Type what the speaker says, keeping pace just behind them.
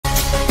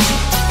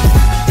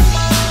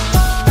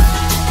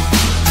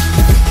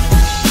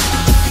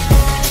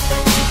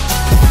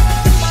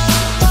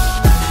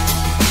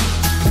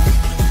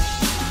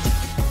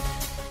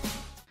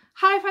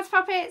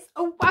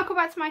Hello, welcome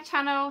back to my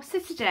channel. So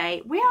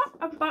today we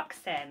are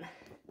unboxing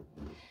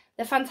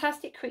The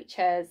Fantastic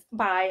Creatures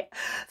by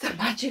the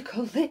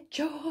magical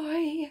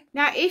litjoy.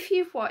 Now if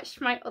you've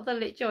watched my other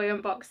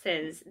litjoy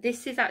unboxings,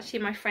 this is actually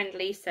my friend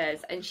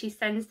Lisa's and she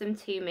sends them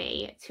to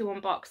me to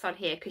unbox on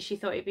here because she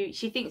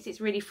thinks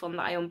it's really fun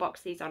that I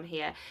unbox these on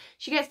here.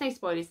 She gets no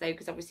spoilers though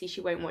because obviously she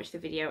won't watch the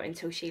video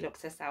until she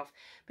looks herself,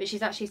 but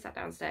she's actually sat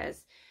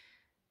downstairs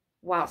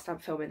whilst I'm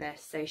filming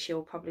this, so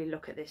she'll probably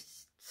look at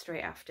this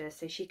straight after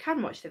so she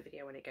can watch the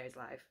video when it goes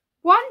live.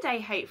 One day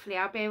hopefully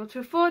I'll be able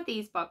to afford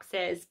these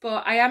boxes,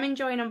 but I am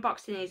enjoying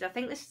unboxing these. I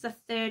think this is the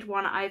third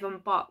one I've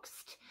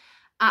unboxed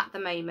at the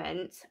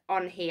moment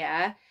on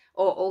here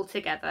or all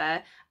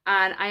together,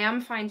 and I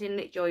am finding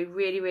litjoy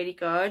really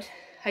good.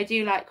 I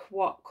do like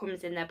what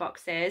comes in their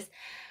boxes.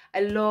 I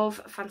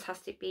love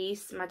fantastic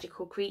beasts,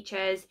 magical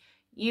creatures.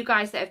 You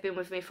guys that have been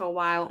with me for a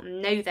while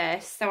know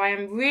this, so I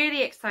am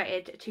really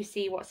excited to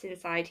see what's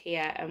inside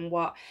here and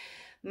what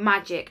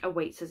magic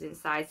awaits us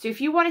inside. So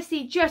if you want to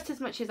see just as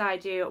much as I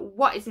do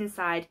what is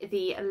inside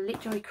the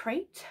litjoy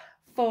crate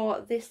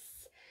for this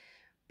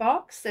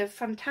box of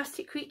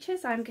fantastic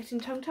creatures, I'm getting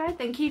tongue-tied,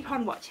 then keep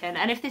on watching.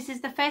 And if this is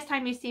the first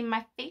time you've seen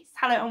my face,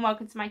 hello and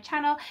welcome to my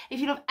channel.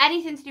 If you love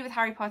anything to do with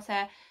Harry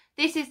Potter,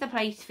 this is the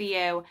place for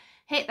you.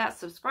 Hit that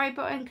subscribe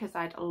button because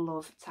I'd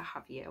love to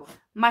have you.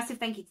 Massive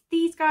thank you to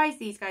these guys.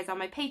 These guys are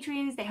my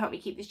Patreons. They help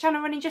me keep this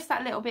channel running just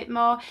that little bit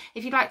more.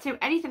 If you'd like to know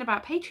anything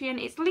about Patreon,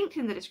 it's linked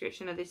in the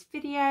description of this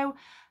video,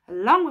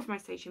 along with my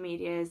social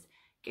medias.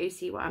 Go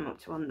see what I'm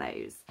up to on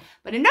those.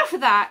 But enough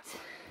of that.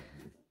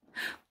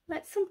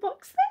 Let's unbox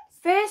this.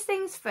 First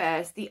things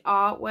first, the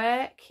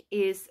artwork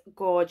is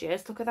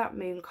gorgeous. Look at that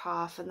moon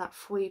calf and that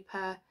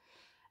fweeper.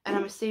 And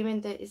I'm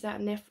assuming that, is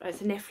that a niffler? It's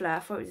a niffler. I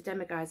thought it was a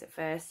demiguise at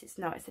first. It's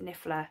not, it's a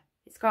niffler.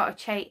 It's got a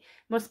chain,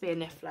 must be a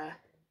niffler.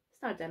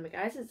 It's not a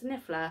demiguise, it's a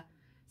niffler.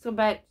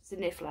 It's a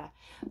niffler.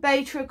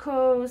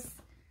 Batricles.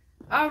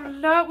 Oh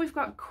look, we've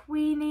got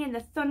Queenie and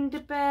the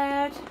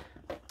Thunderbird.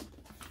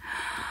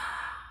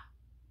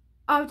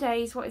 Oh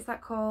days, what is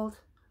that called?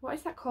 What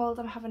is that called?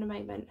 I'm having a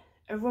moment.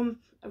 A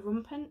rumpant?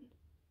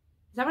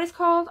 Is that what it's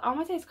called? Oh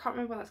my days, I can't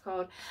remember what that's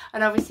called.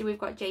 And obviously we've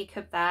got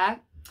Jacob there.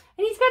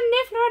 And he's got a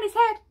niffler on his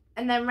head.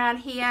 And then round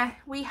here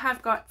we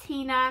have got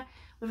Tina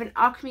with an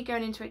alchemy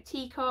going into a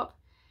teacup.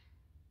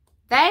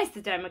 There's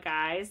the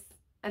demiguise,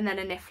 and then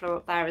a niffler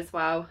up there as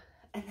well.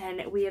 And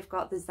then we have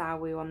got the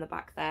Zawu on the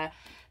back there.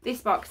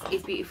 This box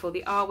is beautiful.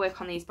 The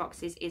artwork on these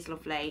boxes is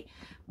lovely.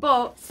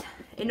 But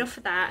enough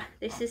of that.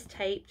 This is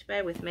taped.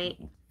 Bear with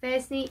me.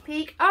 First sneak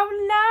peek.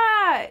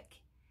 Oh, look.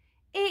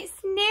 It's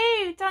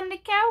nude on the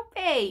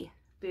Kelpie.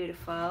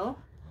 Beautiful.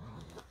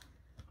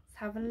 Let's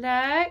have a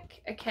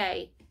look.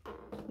 Okay.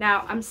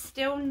 Now, I'm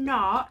still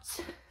not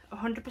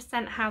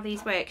 100% how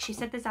these work. She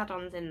said there's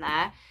add-ons in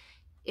there.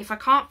 If I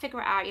can't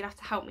figure it out, you'll have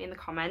to help me in the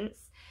comments.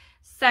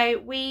 So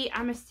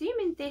I'm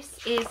assuming this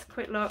is,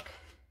 quick look,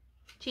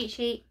 cheat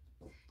sheet.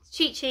 It's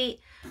cheat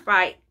sheet.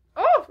 Right.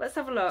 Oh, let's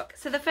have a look.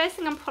 So the first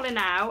thing I'm pulling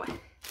out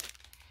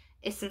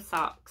is some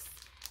socks.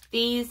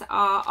 These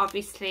are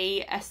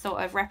obviously a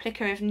sort of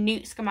replica of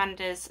Newt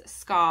Scamander's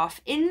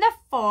scarf in the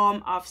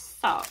form of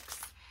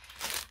socks.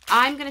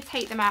 I'm going to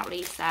take them out,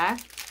 Lisa,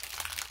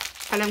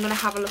 and I'm going to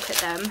have a look at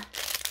them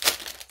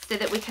so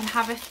that we can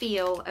have a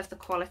feel of the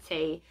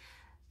quality.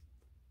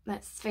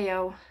 Let's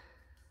feel.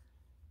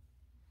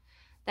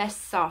 They're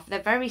soft. They're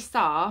very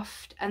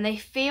soft and they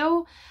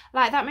feel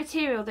like that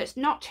material that's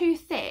not too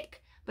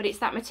thick, but it's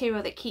that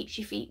material that keeps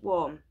your feet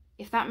warm.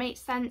 If that makes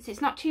sense. It's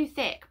not too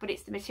thick, but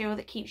it's the material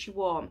that keeps you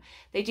warm.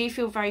 They do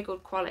feel very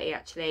good quality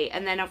actually.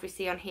 And then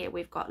obviously on here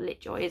we've got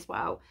litjoy as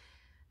well.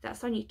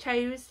 That's on your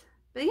toes.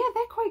 But yeah,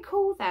 they're quite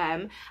cool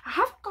them. I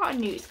haven't got a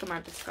Newt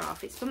Scamander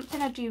scarf. It's something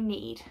I do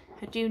need.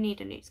 I do need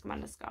a Newt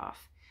Scamander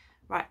scarf.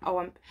 Right,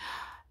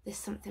 there's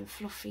something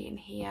fluffy in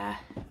here.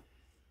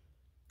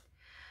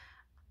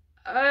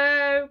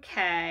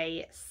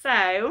 Okay,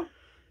 so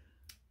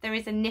there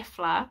is a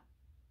niffler.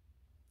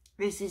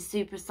 This is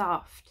super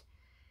soft.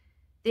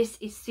 This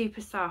is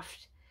super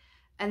soft.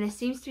 And there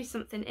seems to be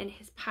something in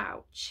his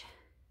pouch.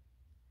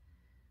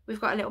 We've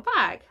got a little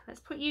bag.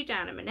 Let's put you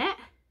down a minute.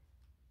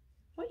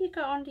 What you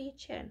got under your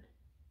chin?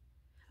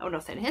 Oh,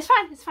 nothing. It's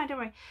fine, don't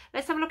worry.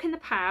 Let's have a look in the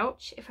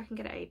pouch, if I can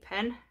get it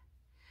open.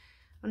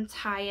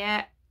 Untie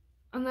it.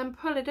 And then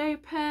pull it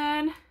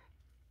open.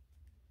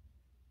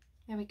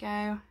 There we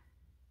go.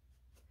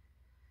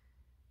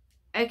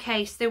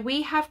 Okay, so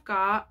we have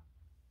got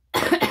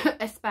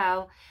a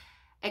spell.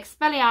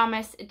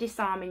 Expelliarmus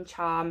Disarming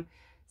Charm.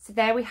 So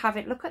there we have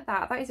it. Look at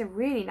that. That is a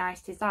really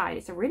nice design.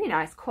 It's a really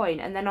nice coin.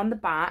 And then on the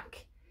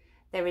back,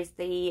 there is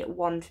the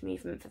wand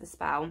movement for the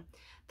spell.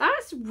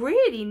 That's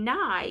really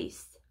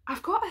nice.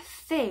 I've got a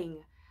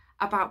thing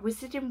about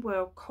Wizarding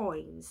World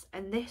coins.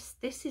 And this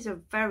is a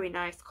very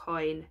nice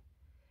coin.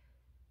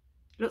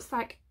 Looks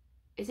like,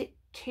 is it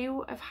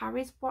two of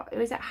Harry's, what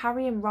is it,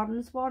 Harry and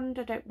Ron's wand?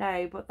 I don't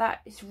know, but that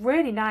is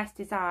really nice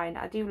design.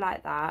 I do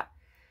like that.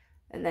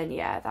 And then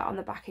yeah, that on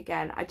the back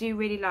again, I do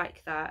really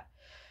like that.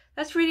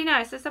 That's really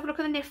nice. Let's have a look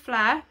at the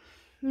niffler.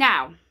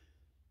 Now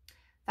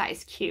That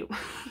is cute.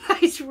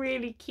 That is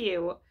really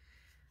cute.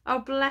 Oh,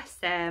 bless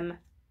him.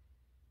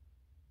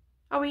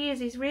 Oh, he is.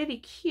 He's really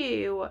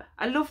cute.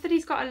 I love that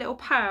he's got a little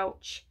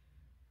pouch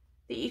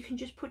that you can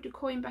just put the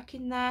coin back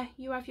in there.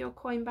 You have your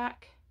coin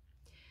back.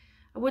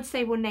 I would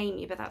say we'll name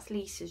you, but that's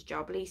Lisa's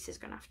job. Lisa's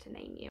going to have to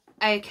name you.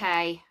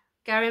 Okay,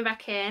 going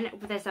back in.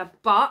 There's a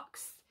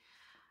box.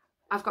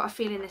 I've got a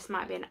feeling this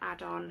might be an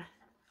add-on.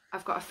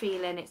 I've got a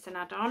feeling it's an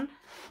add-on.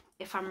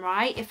 If I'm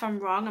right, if I'm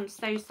wrong, I'm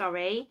so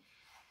sorry.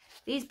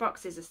 These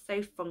boxes are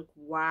so fun.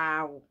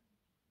 Wow.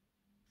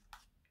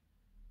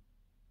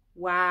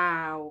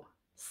 Wow.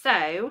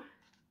 So,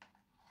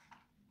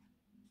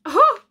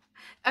 oh,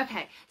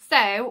 okay.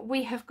 So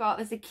we have got,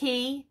 there's a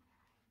key,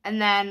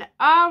 and then,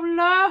 oh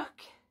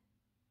look.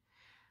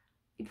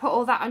 You put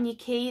all that on your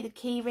key, the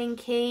key ring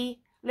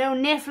key. Little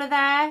niffler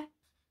there.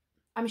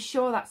 I'm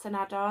sure that's an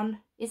add-on.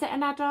 Is it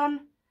an add-on?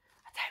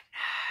 I don't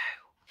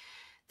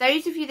know.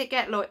 Those of you that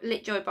get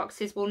litjoy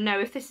boxes will know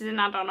if this is an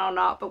add-on or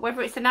not. But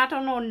whether it's an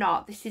add-on or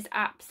not, this is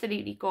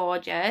absolutely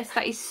gorgeous.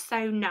 That is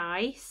so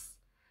nice.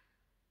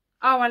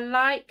 Oh, I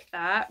like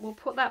that. We'll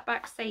put that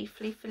back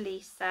safely for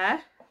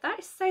Lisa. That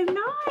is so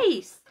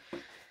nice.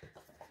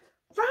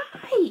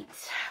 Right.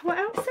 What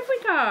else have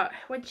we got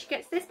when she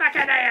gets this back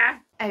in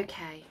here?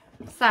 Okay.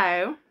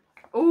 So,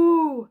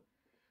 ooh.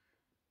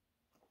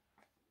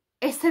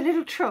 It's a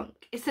little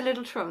trunk. It's a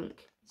little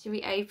trunk. Should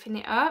we open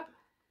it up?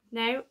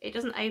 No, it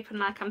doesn't open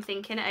like I'm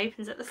thinking. It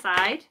opens at the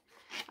side.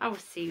 Oh,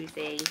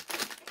 Susie.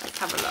 Let's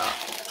have a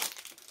look.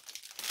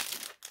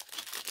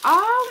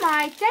 Oh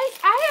my days.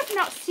 I have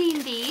not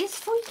seen these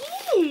for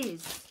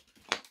years.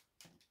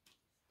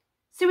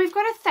 So we've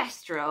got a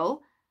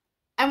thestral.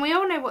 And we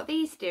all know what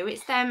these do.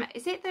 It's them.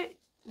 Is it the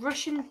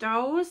Russian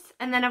dolls?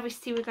 And then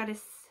obviously we've got a...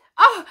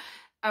 Oh!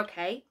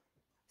 Okay.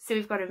 So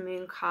we've got a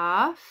moon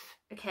calf.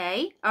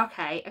 Okay.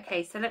 Okay.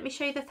 Okay. So let me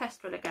show you the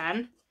thestral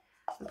again.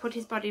 And put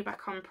his body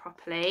back on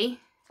properly.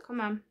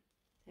 Come on.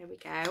 There we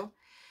go.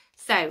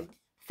 So,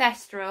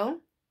 thestral.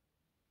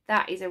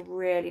 That is a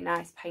really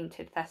nice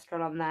painted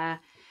thestral on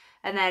there.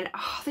 And then,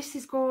 oh, this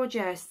is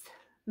gorgeous.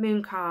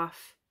 Moon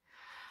calf.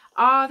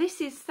 Oh,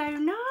 this is so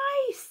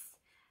nice.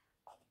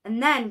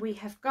 And then we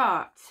have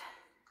got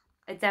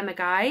a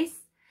demiguise.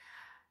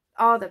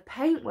 Oh, the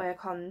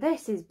paintwork on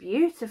this is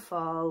beautiful.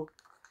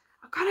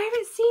 Oh God, I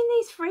haven't seen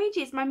these for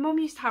ages. My mum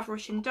used to have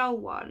Russian doll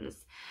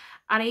ones.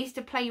 And I used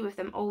to play with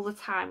them all the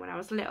time when I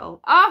was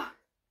little. Oh,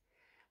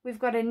 we've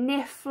got a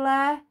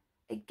niffler.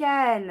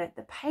 Again,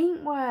 the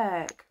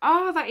paintwork.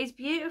 Oh, that is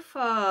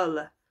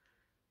beautiful.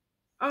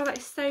 Oh, that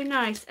is so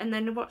nice. And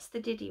then what's the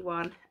Diddy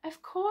one?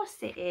 Of course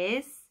it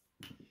is.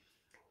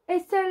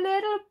 It's a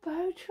little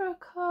bow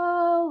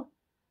truckle.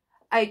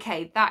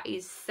 Okay, that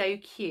is so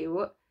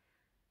cute.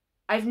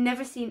 I've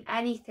never seen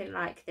anything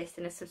like this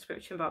in a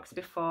subscription box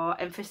before,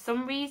 and for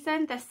some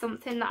reason there's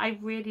something that I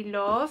really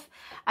love,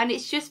 and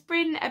it's just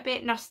been a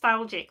bit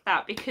nostalgic,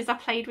 that, because I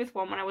played with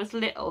one when I was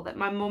little that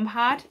my mum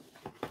had.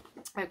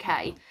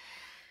 Okay,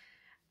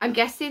 I'm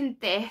guessing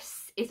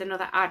this is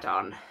another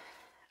add-on.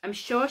 I'm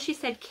sure she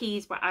said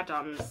keys were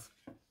add-ons.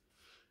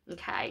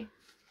 Okay.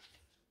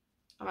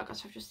 Oh my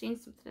gosh, I've just seen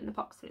something in the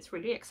box and it's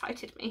really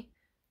excited me.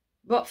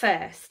 But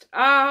first,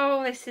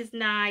 oh, this is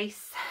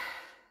nice.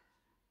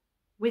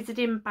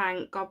 Wizarding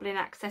Bank Goblin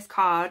Access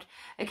card.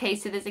 Okay,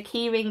 so there's a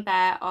key ring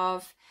there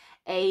of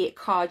a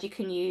card you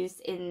can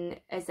use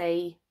as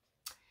a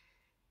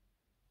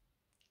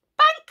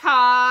bank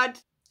card.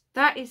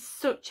 That is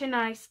such a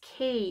nice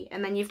key.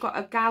 And then you've got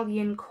a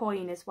galleon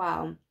coin as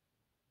well.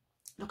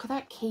 Look at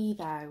that key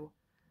though.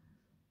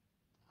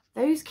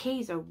 Those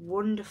keys are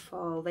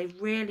wonderful. They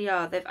really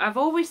are. I've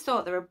always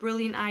thought they're a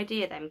brilliant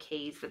idea, them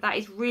keys. But that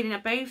is really,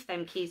 both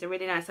them keys are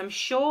really nice. I'm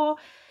sure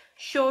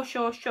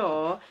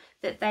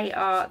that they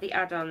are the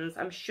add-ons.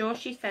 I'm sure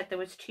she said there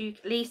was two.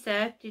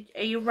 Lisa,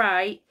 are you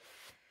right?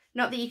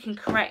 Not that you can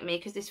correct me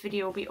because this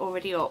video will be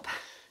already up.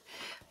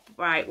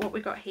 Right, what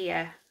we got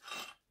here?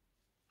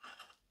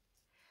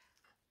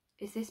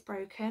 Is this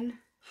broken?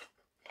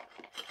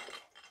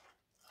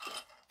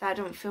 That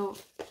don't feel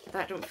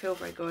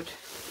very good.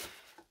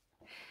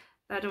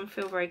 That don't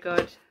feel very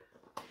good.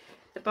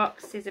 The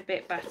box is a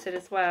bit battered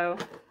as well.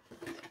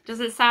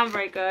 Doesn't sound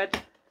very good.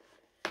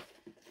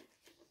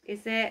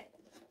 Is it?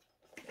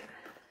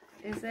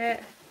 Is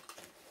it?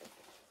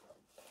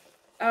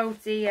 Oh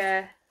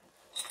dear.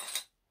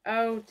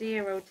 Oh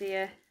dear, oh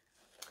dear.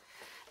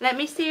 Let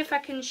me see if I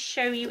can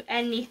show you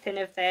anything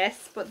of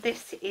this, but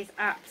this is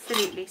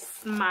absolutely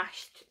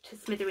smashed to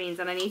smithereens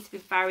and I need to be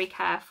very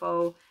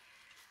careful.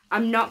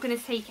 I'm not going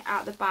to take it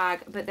out of the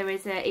bag, but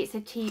it's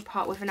a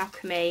teapot with an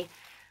alchemy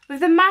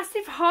with a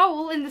massive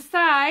hole in the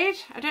side.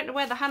 I don't know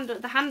where the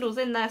handle's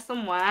in there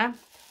somewhere.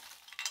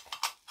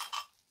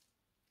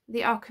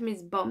 The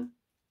alchemy's bum.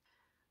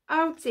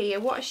 Oh dear,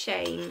 what a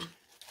shame.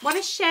 What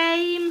a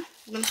shame.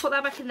 I'm going to put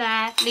that back in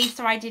there.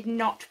 Lisa, I did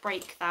not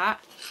break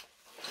that.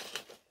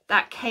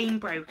 That came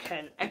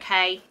broken,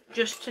 okay?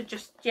 Just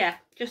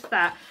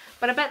that.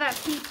 But I bet that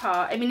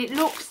teapot, I mean, it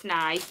looks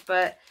nice,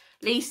 but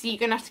Lisa, you're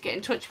going to have to get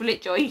in touch with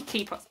litjoy. Your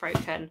teapot's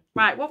broken.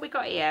 Right, what we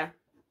got here?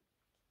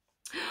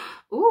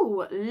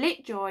 Ooh,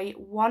 Litjoy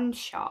Wand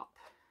Shop.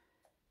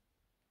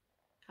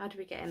 How do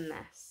we get in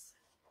this?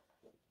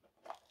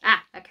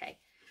 Ah, okay.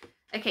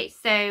 Okay,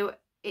 so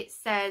it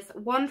says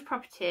wand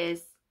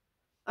properties.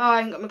 Oh, I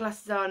haven't got my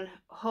glasses on.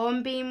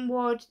 Hornbeam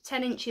wood,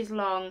 10 inches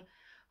long,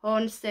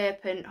 horned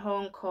serpent,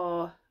 horn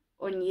core,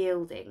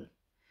 unyielding.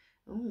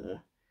 Ooh,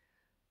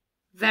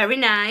 very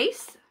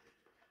nice.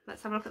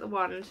 Let's have a look at the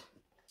wand.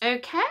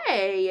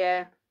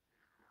 Okay,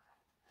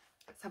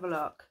 let's have a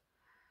look.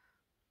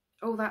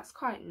 Oh, that's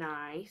quite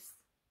nice.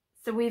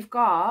 So we've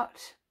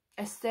got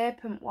a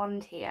serpent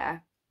wand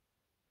here.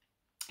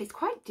 It's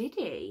quite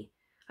diddy.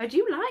 I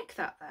do like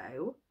that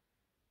though.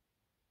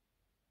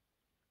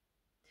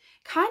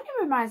 Kind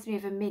of reminds me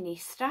of a mini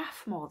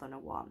staff more than a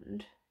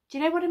wand. Do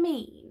you know what I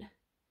mean?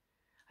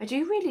 I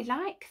do really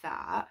like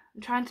that.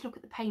 I'm trying to look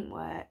at the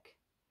paintwork.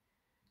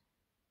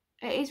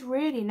 It is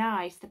really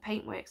nice. The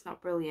paintwork's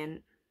not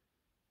brilliant.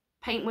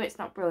 Paintwork's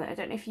not brilliant. I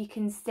don't know if you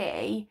can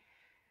see,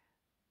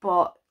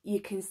 but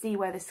you can see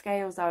where the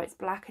scales are. It's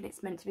black and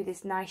it's meant to be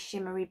this nice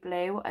shimmery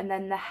blue. And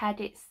then the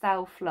head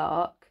itself,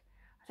 look.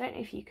 I don't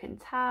know if you can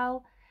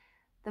tell.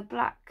 The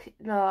black,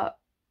 look.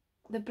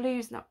 The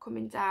blue's not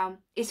coming down.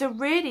 It's a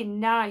really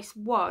nice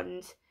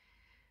wand.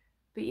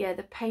 But yeah,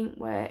 the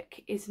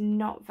paintwork is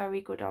not very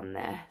good on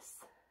this.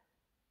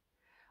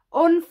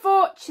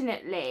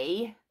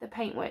 Unfortunately, the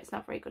paintwork's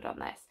not very good on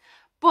this.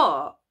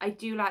 But I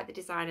do like the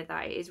design of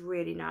that. It is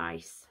really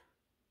nice.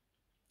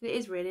 It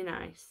is really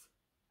nice.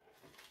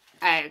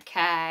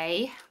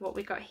 Okay, what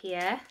we got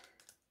here.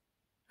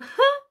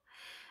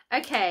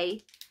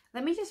 Okay,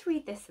 let me just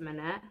read this a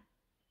minute.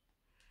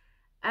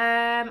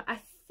 I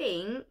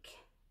think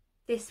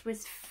this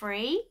was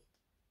free.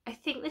 I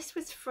think this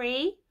was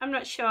free. I'm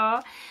not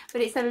sure.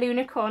 But it's a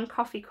unicorn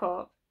coffee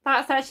cup.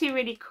 That's actually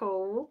really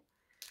cool.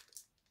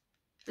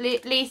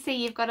 Lisa,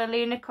 you've got a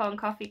unicorn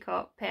coffee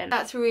cup pin.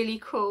 That's really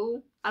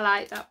cool. I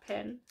like that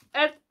pin.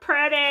 It's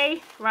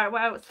pretty. Right,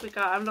 what else we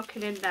got? I'm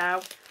looking in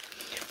now.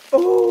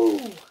 Oh.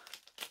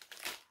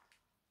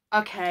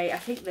 Okay, I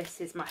think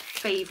this is my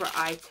favourite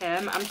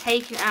item. I'm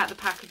taking it out of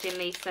the packaging,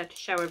 Lisa, to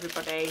show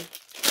everybody.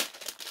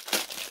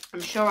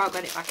 I'm sure I'll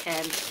get it back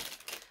in.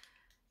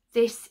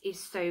 This is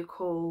so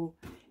cool.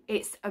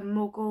 It's a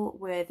muggle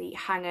worthy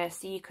hanger,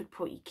 so you could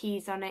put your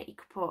keys on it, you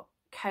could put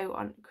a coat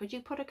on. Could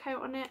you put a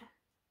coat on it?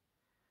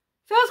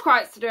 Feels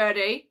quite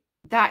sturdy.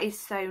 That is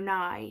so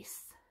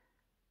nice.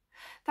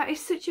 That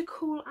is such a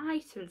cool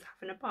item to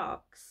have in a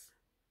box.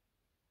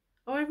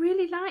 Oh, I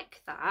really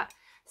like that.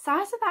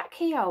 Size of that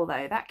keyhole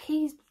though, that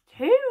key's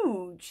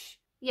huge.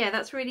 Yeah,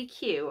 that's really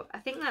cute. I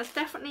think that's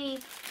definitely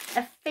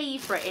a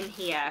favourite in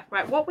here.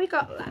 Right, what we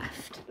got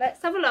left?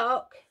 Let's have a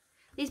look.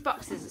 These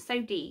boxes are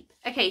so deep.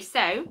 Okay,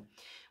 so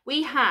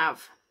we have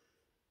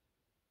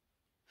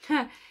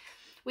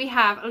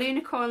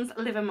Unicorns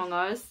Live Among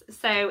Us.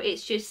 So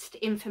it's just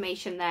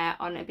information there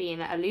on it being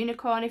a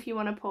unicorn. If you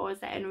want to pause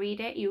it and read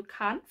it, you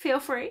can.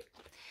 Feel free.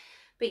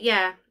 But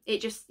yeah,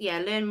 it just, yeah,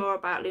 learn more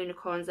about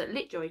unicorns at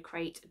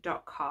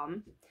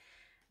litjoycrate.com.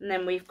 And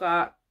then we've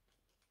got,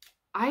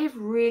 I have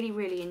really,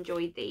 really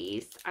enjoyed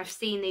these. I've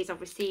seen these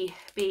obviously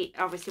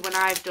when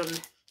I've done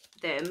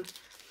them.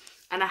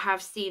 And I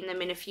have seen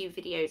them in a few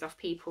videos of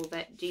people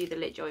that do the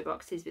litjoy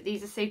boxes. But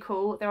these are so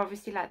cool. They're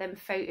obviously like them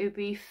photo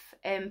booth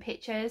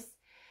pictures.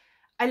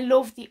 I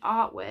love the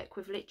artwork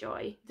with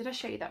litjoy. Did I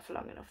show you that for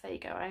long enough? There you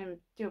go. I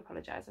do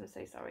apologise. I'm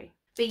so sorry.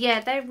 But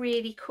yeah, they're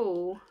really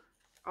cool.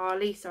 Oh,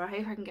 Lisa, I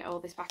hope I can get all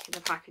this back in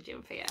the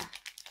packaging for you.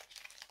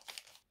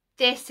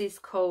 This is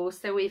cool.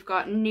 So we've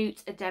got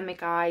Newt, a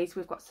demiguise.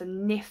 We've got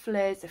some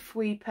nifflers, a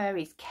fwooper,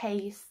 his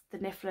case. The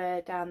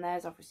niffler down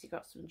there's obviously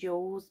got some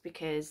jewels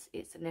because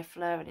it's a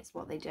niffler and it's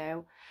what they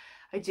do.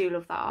 I do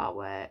love that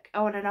artwork.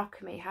 Oh, and an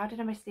Occamy. How did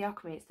I miss the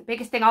Occamy? It's the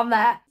biggest thing on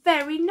there.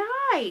 Very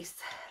nice.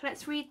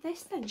 Let's read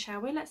this then,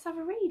 shall we? Let's have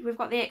a read. We've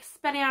got the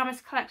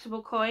Expelliarmus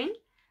collectible coin.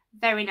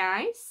 Very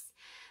nice.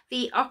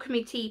 The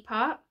Occamy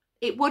teapot.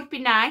 It would be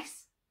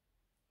nice.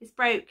 It's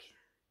broke.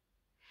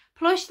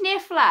 Plush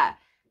niffler.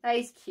 That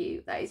is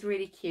cute. That is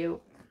really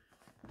cute.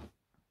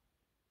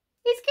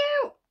 It's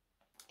cute.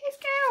 It's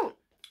cute.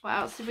 What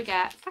else did we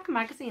get? It's like a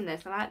magazine,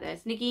 this. I like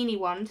this. Nagini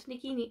wand.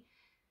 Nagini.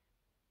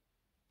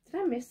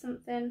 Did I miss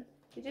something?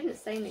 It didn't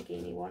say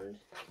Nagini wand.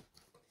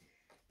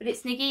 But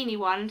it's Nagini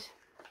wand.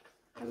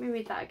 Let me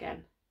read that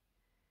again.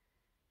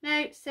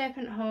 No,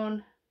 serpent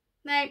horn.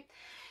 No.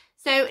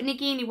 So,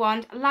 Nagini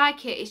wand. I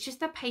like it. It's just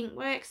the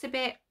paintwork's a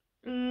bit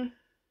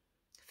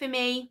for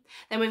me.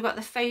 Then we've got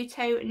the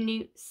photo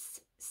Newt's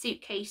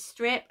suitcase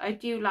strip. I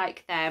do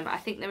like them. I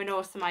think they're an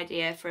awesome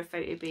idea for a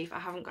photo booth. I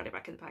haven't got it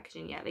back in the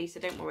packaging yet, Lisa.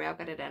 Don't worry, I'll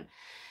get it in.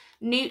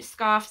 Newt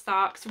scarf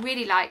socks.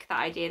 Really like that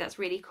idea. That's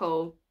really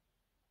cool.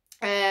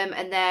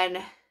 And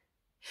then,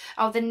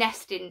 oh, the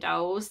nesting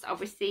dolls.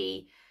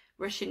 Obviously,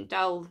 Russian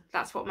doll.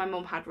 That's what my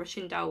mum had,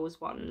 Russian dolls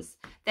ones.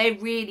 They're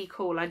really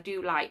cool. I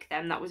do like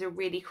them. That was a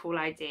really cool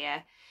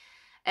idea.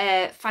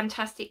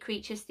 Fantastic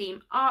Creatures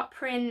theme art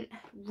print.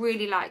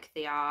 Really like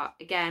the art.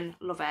 Again,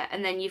 love it.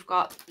 And then you've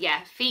got,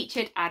 yeah,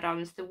 featured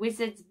add-ons, the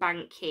Wizard's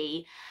Bank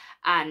key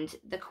and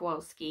the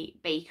Kowalski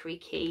Bakery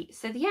key.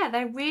 So yeah,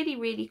 they're really,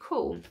 really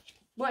cool.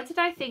 What did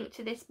I think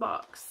to this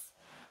box?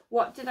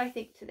 What did I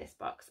think to this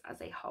box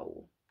as a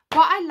whole?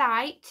 What I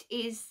liked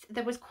is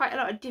there was quite a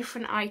lot of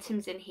different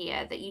items in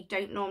here that you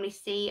don't normally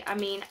see. I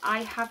mean, I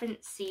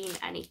haven't seen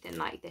anything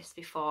like this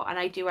before, and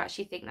I do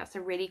actually think that's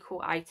a really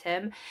cool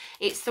item.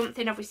 It's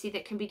something obviously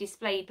that can be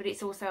displayed, but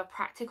it's also a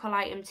practical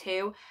item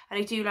too, and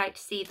I do like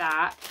to see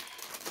that.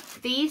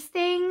 These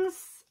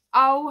things,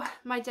 oh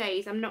my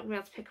days, I'm not going to be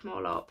able to pick them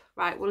all up.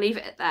 Right, we'll leave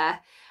it at there.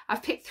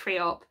 I've picked 3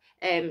 up.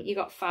 You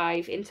got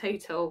 5 in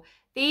total.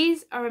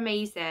 These are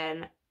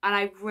amazing. And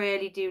I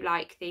really do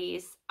like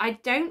these. I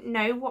don't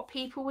know what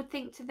people would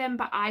think to them,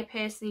 but I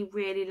personally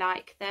really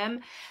like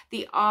them.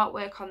 The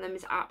artwork on them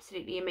is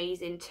absolutely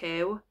amazing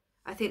too.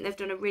 I think they've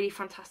done a really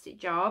fantastic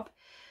job.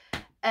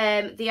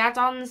 The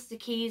add-ons, the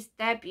keys,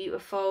 they're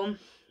beautiful.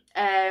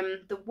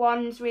 The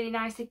wand's really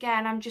nice.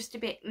 Again, I'm just a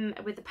bit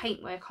with the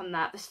paintwork on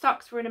that. The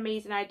stocks were an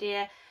amazing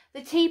idea.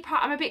 The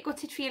teapot, I'm a bit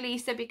gutted for you,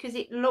 Lisa, because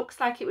it looks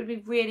like it would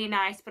be really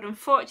nice, but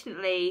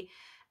unfortunately,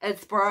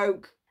 it's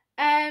broke.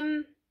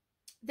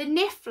 The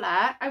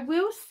niffler, I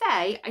will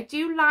say, I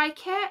do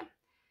like it,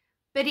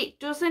 but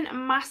it doesn't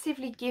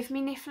massively give me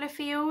niffler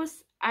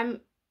feels. I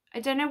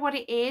don't know what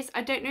it is.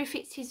 I don't know if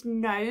it's his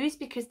nose,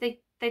 because they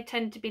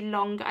tend to be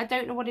longer. I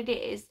don't know what it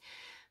is,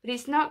 but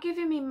it's not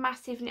giving me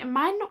massive.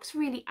 Mine looks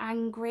really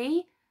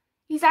angry.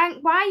 Why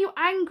are you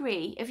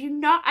angry? Have you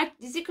not?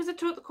 Is it because I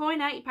took the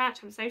coin out your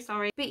pouch? I'm so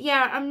sorry. But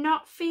yeah, I'm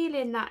not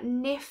feeling that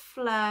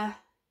niffler.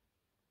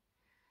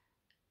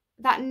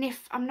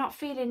 I'm not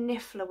feeling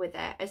niffler with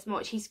it as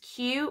much. He's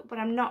cute, but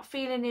I'm not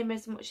feeling him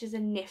as much as a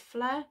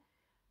niffler.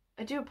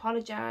 I do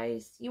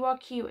apologise. You are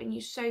cute and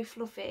you're so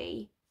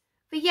fluffy.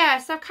 But yeah,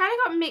 so I've kind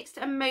of got mixed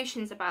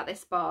emotions about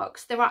this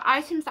box. There are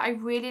items that I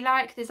really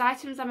like. There's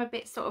items I'm a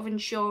bit sort of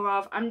unsure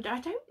of. I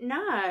don't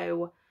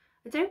know.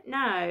 I don't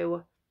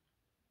know.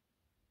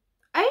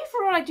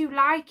 Overall, I do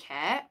like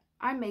it.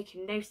 I'm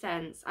making no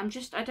sense.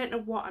 I don't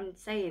know what I'm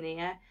saying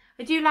here.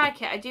 I do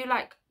like it.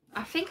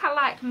 I think I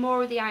like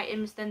more of the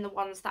items than the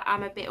ones that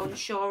I'm a bit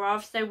unsure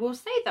of. So we'll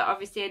say that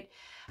obviously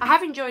I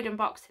have enjoyed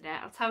unboxing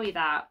it. I'll tell you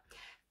that.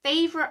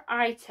 Favourite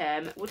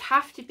item would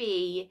have to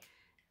be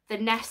the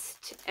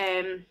Nest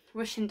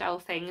Russian doll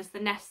things. The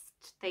Nest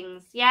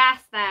things.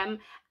 Yes, them.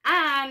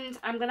 And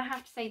I'm going to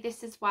have to say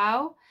this as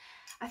well.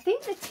 I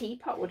think the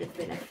teapot would have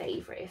been a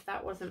favourite if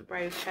that wasn't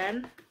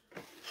broken.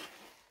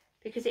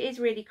 Because it is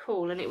really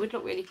cool, and it would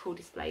look really cool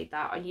displayed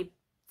that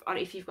on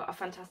if you've got a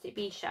Fantastic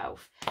Beast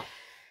shelf.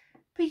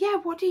 But yeah,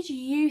 what did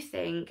you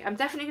think? I'm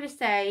definitely going to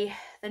say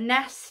the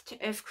Nest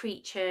of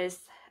Creatures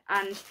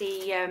and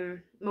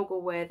the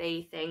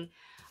Muggle-worthy thing.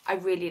 I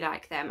really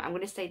like them. I'm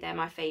going to say they're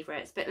my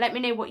favourites. But let me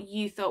know what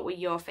you thought were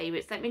your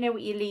favourites. Let me know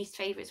what your least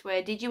favourites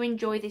were. Did you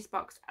enjoy this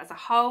box as a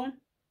whole?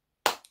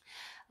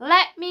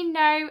 Let me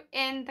know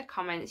in the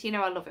comments. You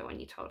know I love it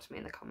when you talk to me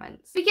in the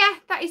comments. But yeah,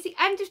 that is the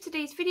end of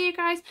today's video,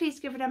 guys. Please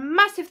give it a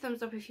massive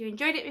thumbs up if you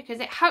enjoyed it, because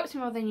it helps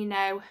me more than you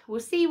know. We'll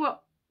see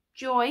what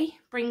joy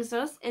brings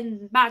us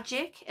in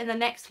magic in the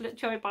next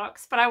joy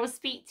box, but I will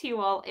speak to you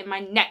all in my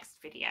next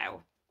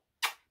video.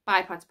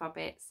 Bye,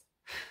 Poppets.